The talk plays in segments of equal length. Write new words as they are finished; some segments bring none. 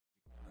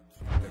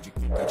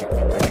What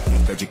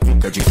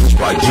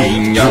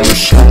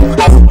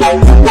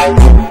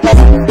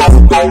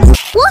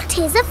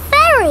is a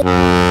ferry?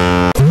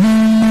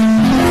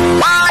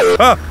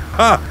 Ha!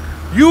 Ha!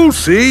 You'll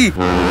see!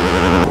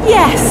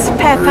 Yes,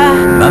 Peppa.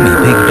 Mummy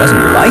Pig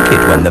doesn't like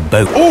it when the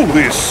boat... All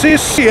this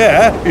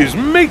air is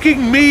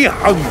making me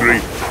hungry.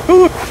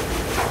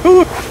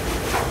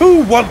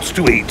 Who wants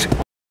to eat?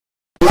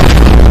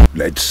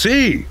 Let's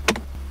see.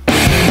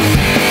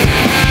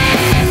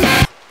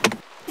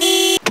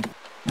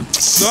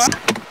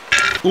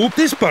 Oh,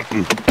 this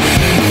button. Can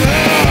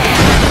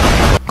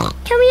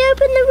we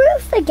open the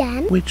roof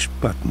again? Which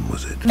button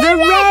was it? The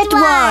red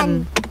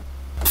one.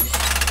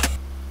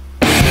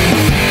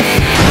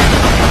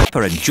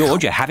 Peppa and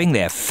George are having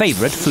their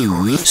favourite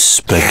food,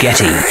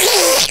 spaghetti.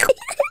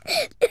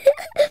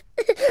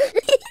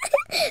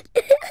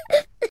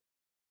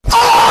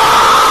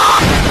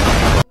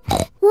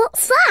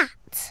 What's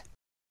that?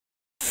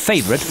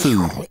 Favourite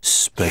food,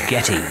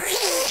 spaghetti.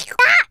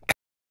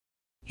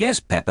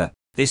 Yes, Peppa,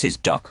 this is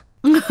Doc.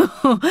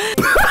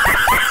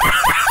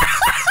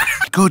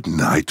 Good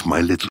night,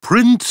 my little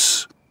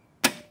prince.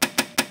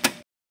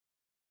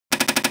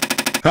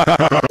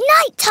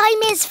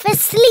 Nighttime is for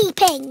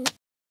sleeping.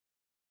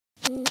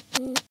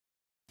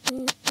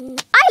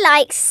 I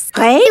like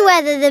sky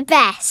weather the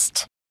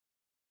best.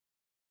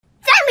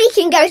 Then we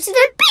can go to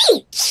the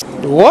beach.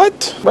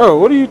 What? Bro,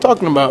 what are you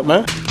talking about,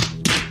 man?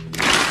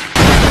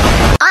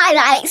 I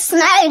like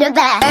snow the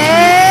best.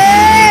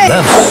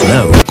 Love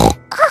snow.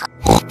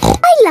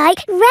 I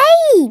like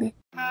rain.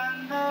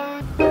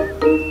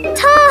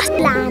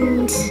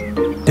 Tartland.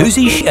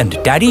 Susie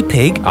and Daddy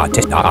Pig are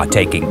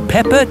taking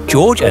Peppa,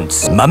 George and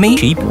Mummy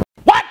Sheep.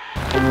 What?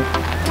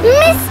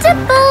 Mr.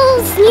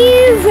 Bull's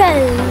new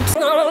road.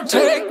 I'll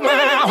take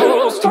my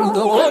horse through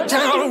the old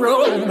town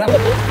road.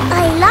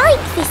 I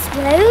like this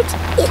road.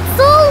 It's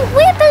all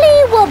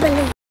wibbly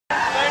wobbly.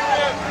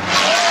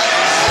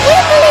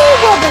 Wibbly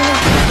wobbly.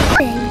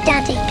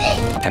 Daddy Pig.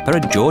 Peppa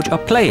and George are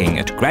playing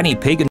at Granny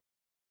Pig and...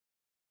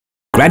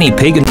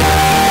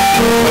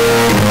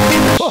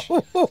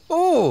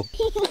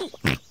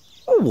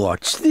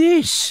 What's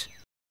this?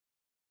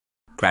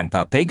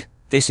 Grandpa Pig,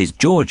 this is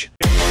George.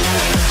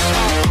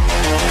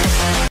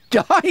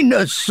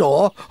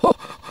 Dinosaur?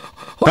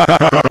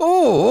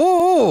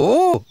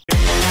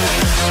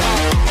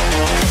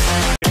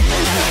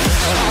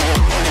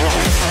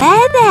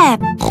 There.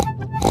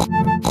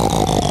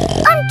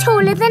 I'm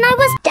taller than I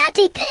was,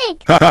 Daddy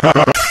Pig.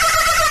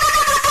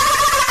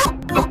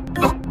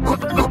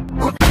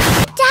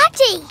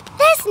 Daddy,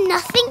 there's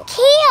nothing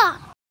here.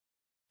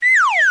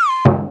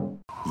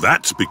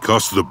 That's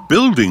because the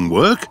building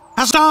work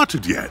has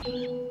started yet.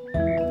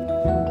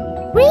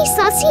 Reese,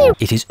 I'll see you.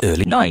 It is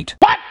early night.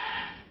 What?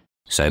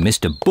 So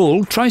Mr.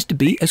 Bull tries to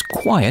be as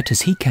quiet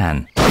as he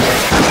can.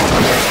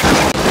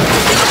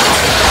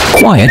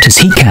 Quiet as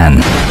he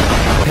can.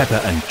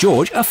 Peppa and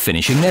George are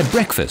finishing their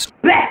breakfast.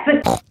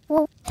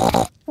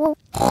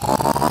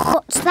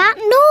 What's that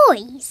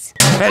noise?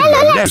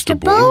 Hello, Mr.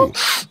 Bull.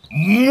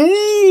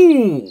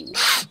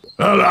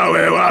 Hello,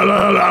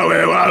 Ewala. Hello,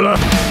 Ewala.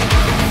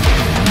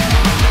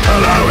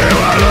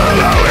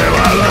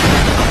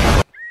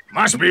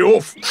 Must be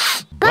off.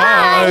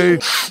 Bye.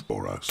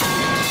 For us.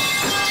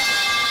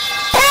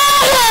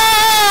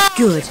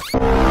 Good.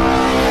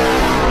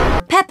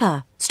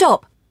 Peppa,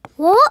 stop.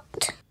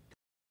 What?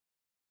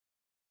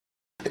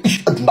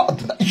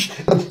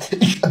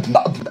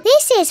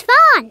 This is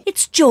fun.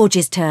 It's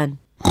George's turn.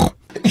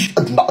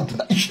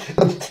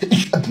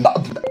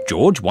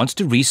 George wants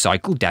to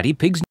recycle Daddy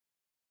Pig's...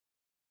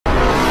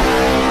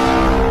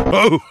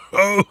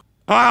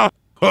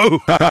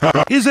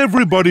 Is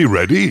everybody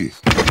ready?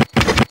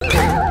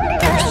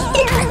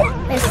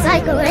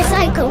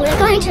 Recycle. We're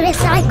going to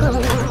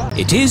recycle.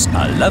 It is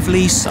a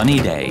lovely sunny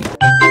day.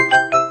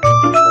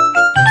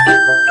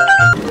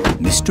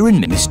 Mr.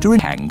 and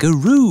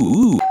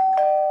Kangaroo.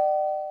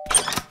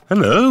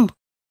 Hello.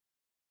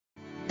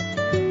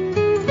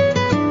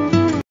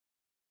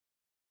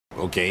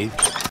 Okay.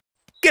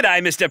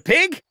 G'day, Mr.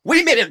 Pig.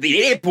 We met at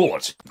the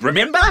airport.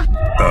 Remember?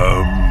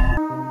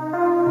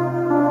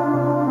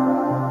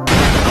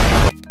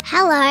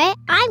 Hello,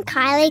 I'm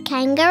Kylie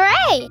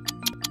Kangaroo.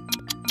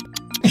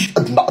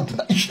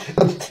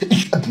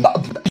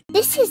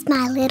 This is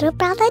my little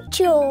brother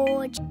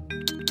George.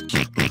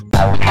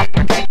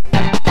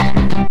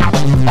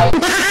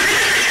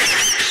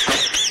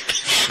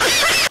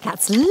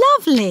 That's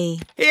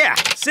lovely. Here,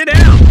 sit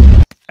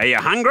down. Are you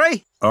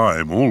hungry?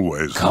 I'm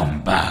always...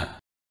 Come back.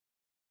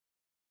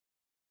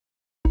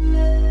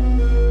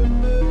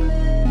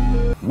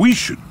 We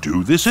should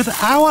do this at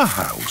our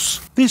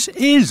house. This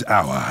is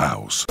our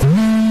house.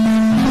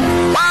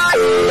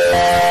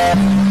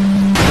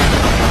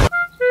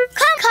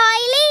 Come,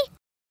 Kylie.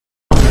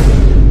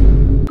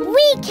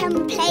 We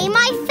can play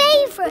my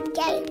favourite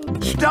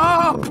game.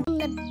 Stop!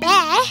 The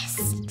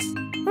best.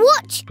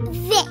 Watch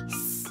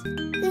this.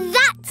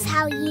 That's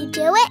how you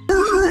do it.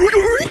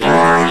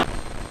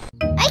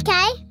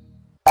 Okay.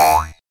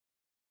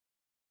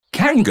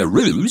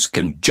 Kangaroos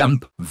can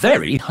jump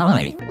very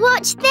high.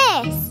 Watch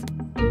this.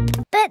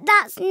 But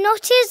that's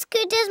not as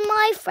good as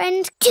my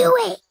friend Do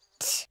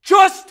It.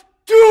 Just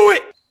do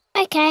it!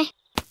 Okay.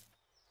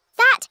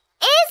 That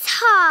is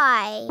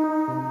high.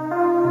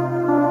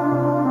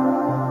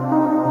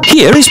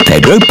 Here is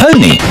Pedro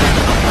Pony.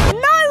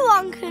 No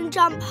one can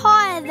jump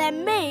higher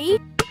than me.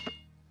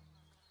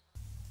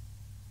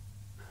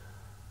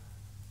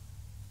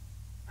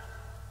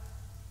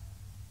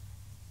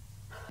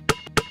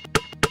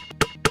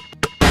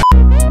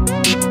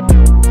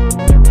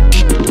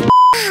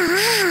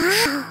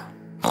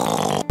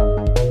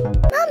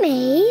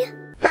 Mummy,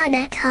 my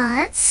neck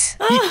hurts.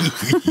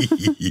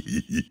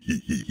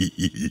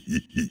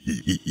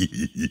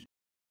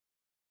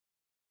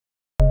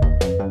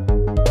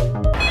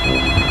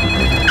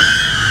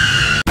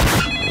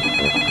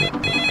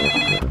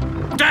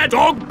 Dad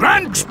Dog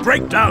Brand's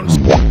breakdowns.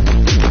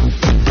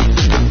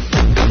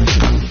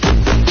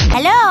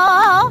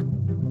 Hello?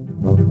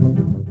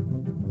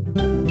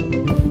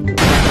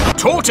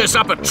 Tortoise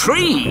up a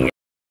tree.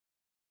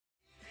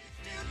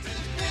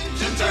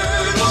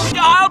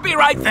 I'll be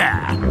right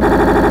there.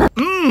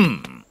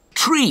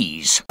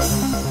 Trees.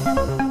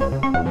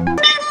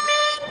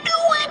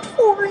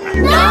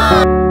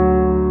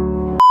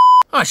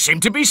 I seem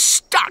to be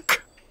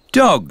stuck.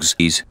 Dogs.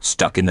 He's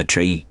stuck in the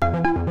tree.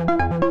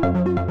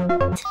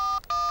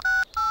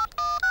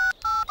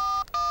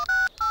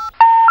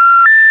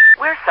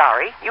 We're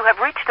sorry. You have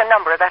reached a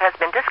number that has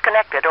been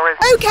disconnected or is...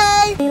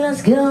 Okay.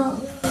 Let's go.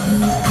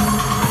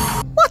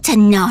 What a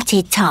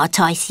naughty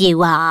tortoise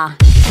you are.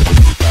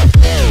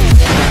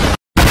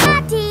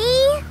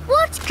 Daddy,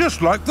 what?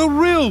 Just like the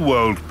real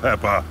world,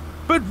 Peppa,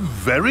 but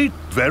very,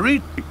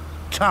 very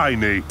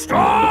tiny.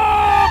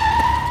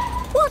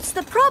 What's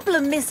the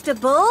problem, Mr.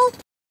 Bull?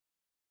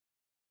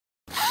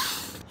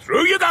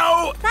 Through you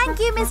go. Thank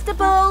you, Mr.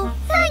 Bull.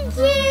 Thank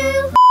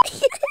you.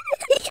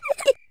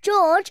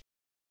 George.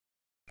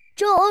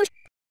 George.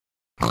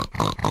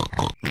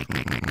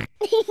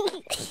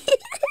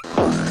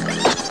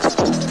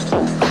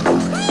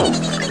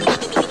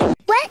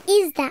 Where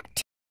is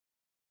that?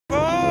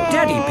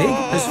 Daddy Pig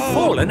has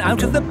fallen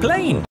out of the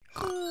plane.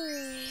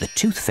 The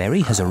Tooth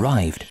Fairy has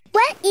arrived.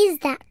 Where is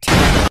that?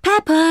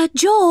 Peppa,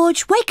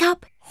 George, wake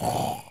up.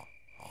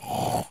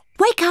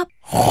 Wake up.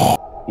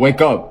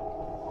 Wake up.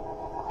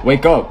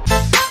 Wake up.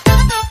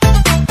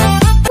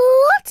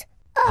 What?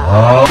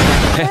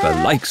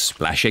 Peppa likes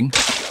splashing.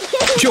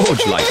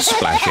 George likes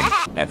splashing.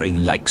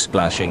 Everything likes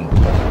splashing.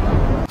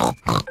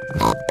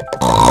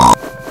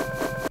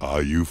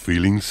 Are you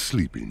feeling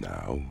sleepy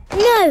now?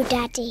 No,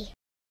 Daddy.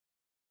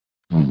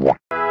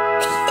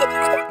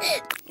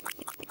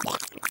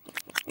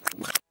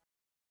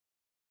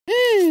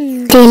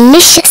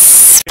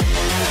 Delicious.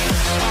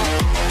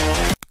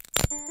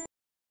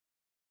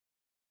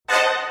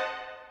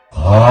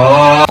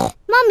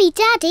 Mummy,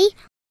 Daddy.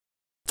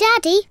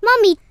 Daddy,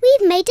 Mummy,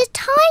 we've made a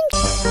time.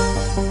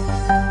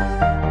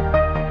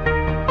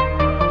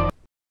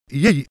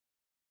 Yay.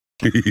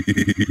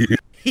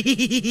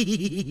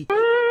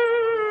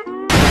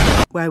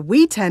 Where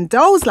we turn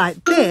dolls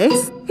like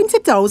this into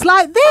dolls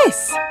like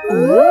this.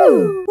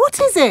 Ooh. What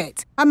is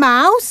it? A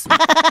mouse?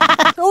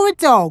 Or a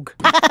dog?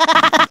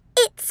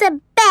 It's a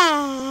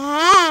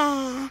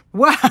bear.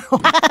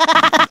 Wow.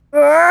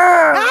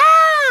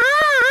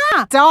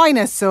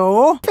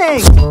 Dinosaur.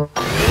 Thing.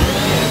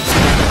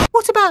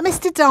 What about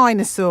Mr.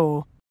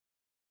 Dinosaur?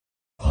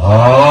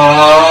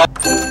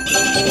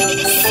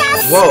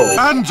 Whoa!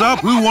 Hands up,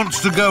 who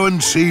wants to go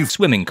and see?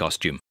 Swimming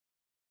costume.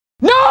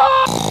 No!